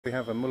We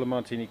have a Muller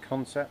Martini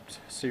Concept,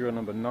 serial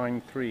number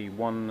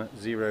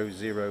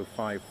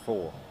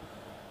 93110054.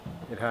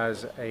 It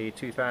has a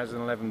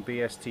 2011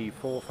 BST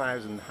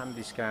 4000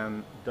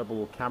 Handyscan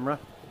double camera.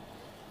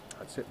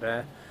 That's it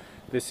there.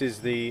 This is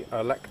the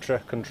Electra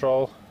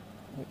control,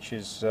 which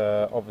is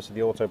obviously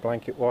the auto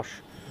blanket wash.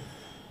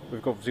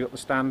 We've obviously got the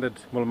standard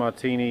Muller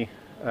Martini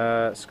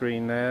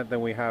screen there.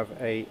 Then we have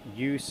a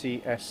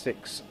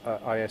UCS6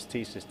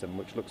 IST system,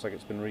 which looks like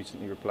it's been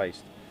recently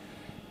replaced.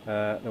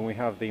 Then we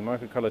have the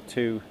Microcolor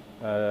II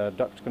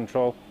duct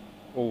control,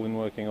 all in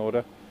working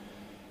order.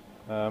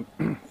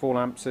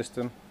 4-lamp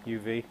system,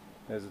 UV.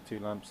 There's the 2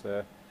 lamps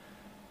there.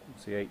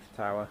 It's the 8th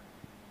tower.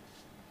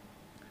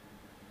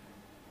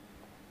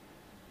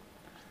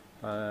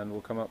 And we'll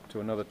come up to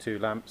another 2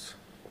 lamps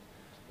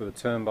with a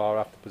turn bar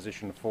after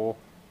position 4.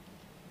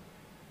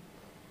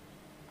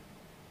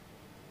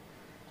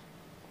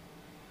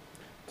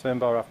 Turn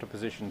bar after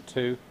position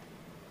 2.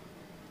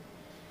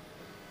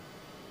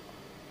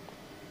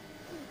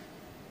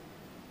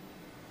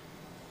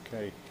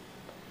 Okay.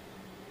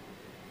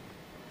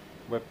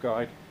 Web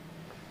guide.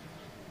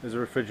 There's a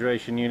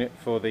refrigeration unit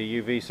for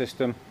the UV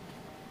system.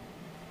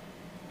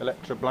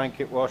 Electra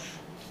blanket wash.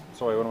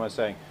 Sorry, what am I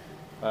saying?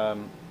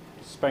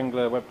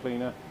 Spengler web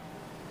cleaner.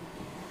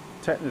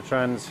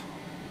 Technotrans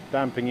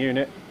damping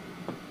unit.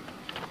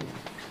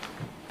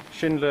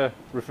 Schindler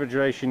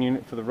refrigeration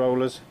unit for the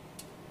rollers.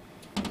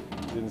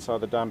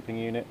 Inside the damping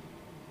unit.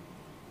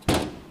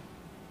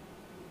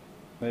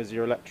 There's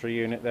your Electra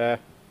unit there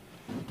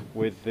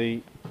with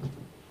the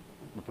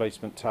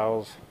replacement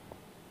towels.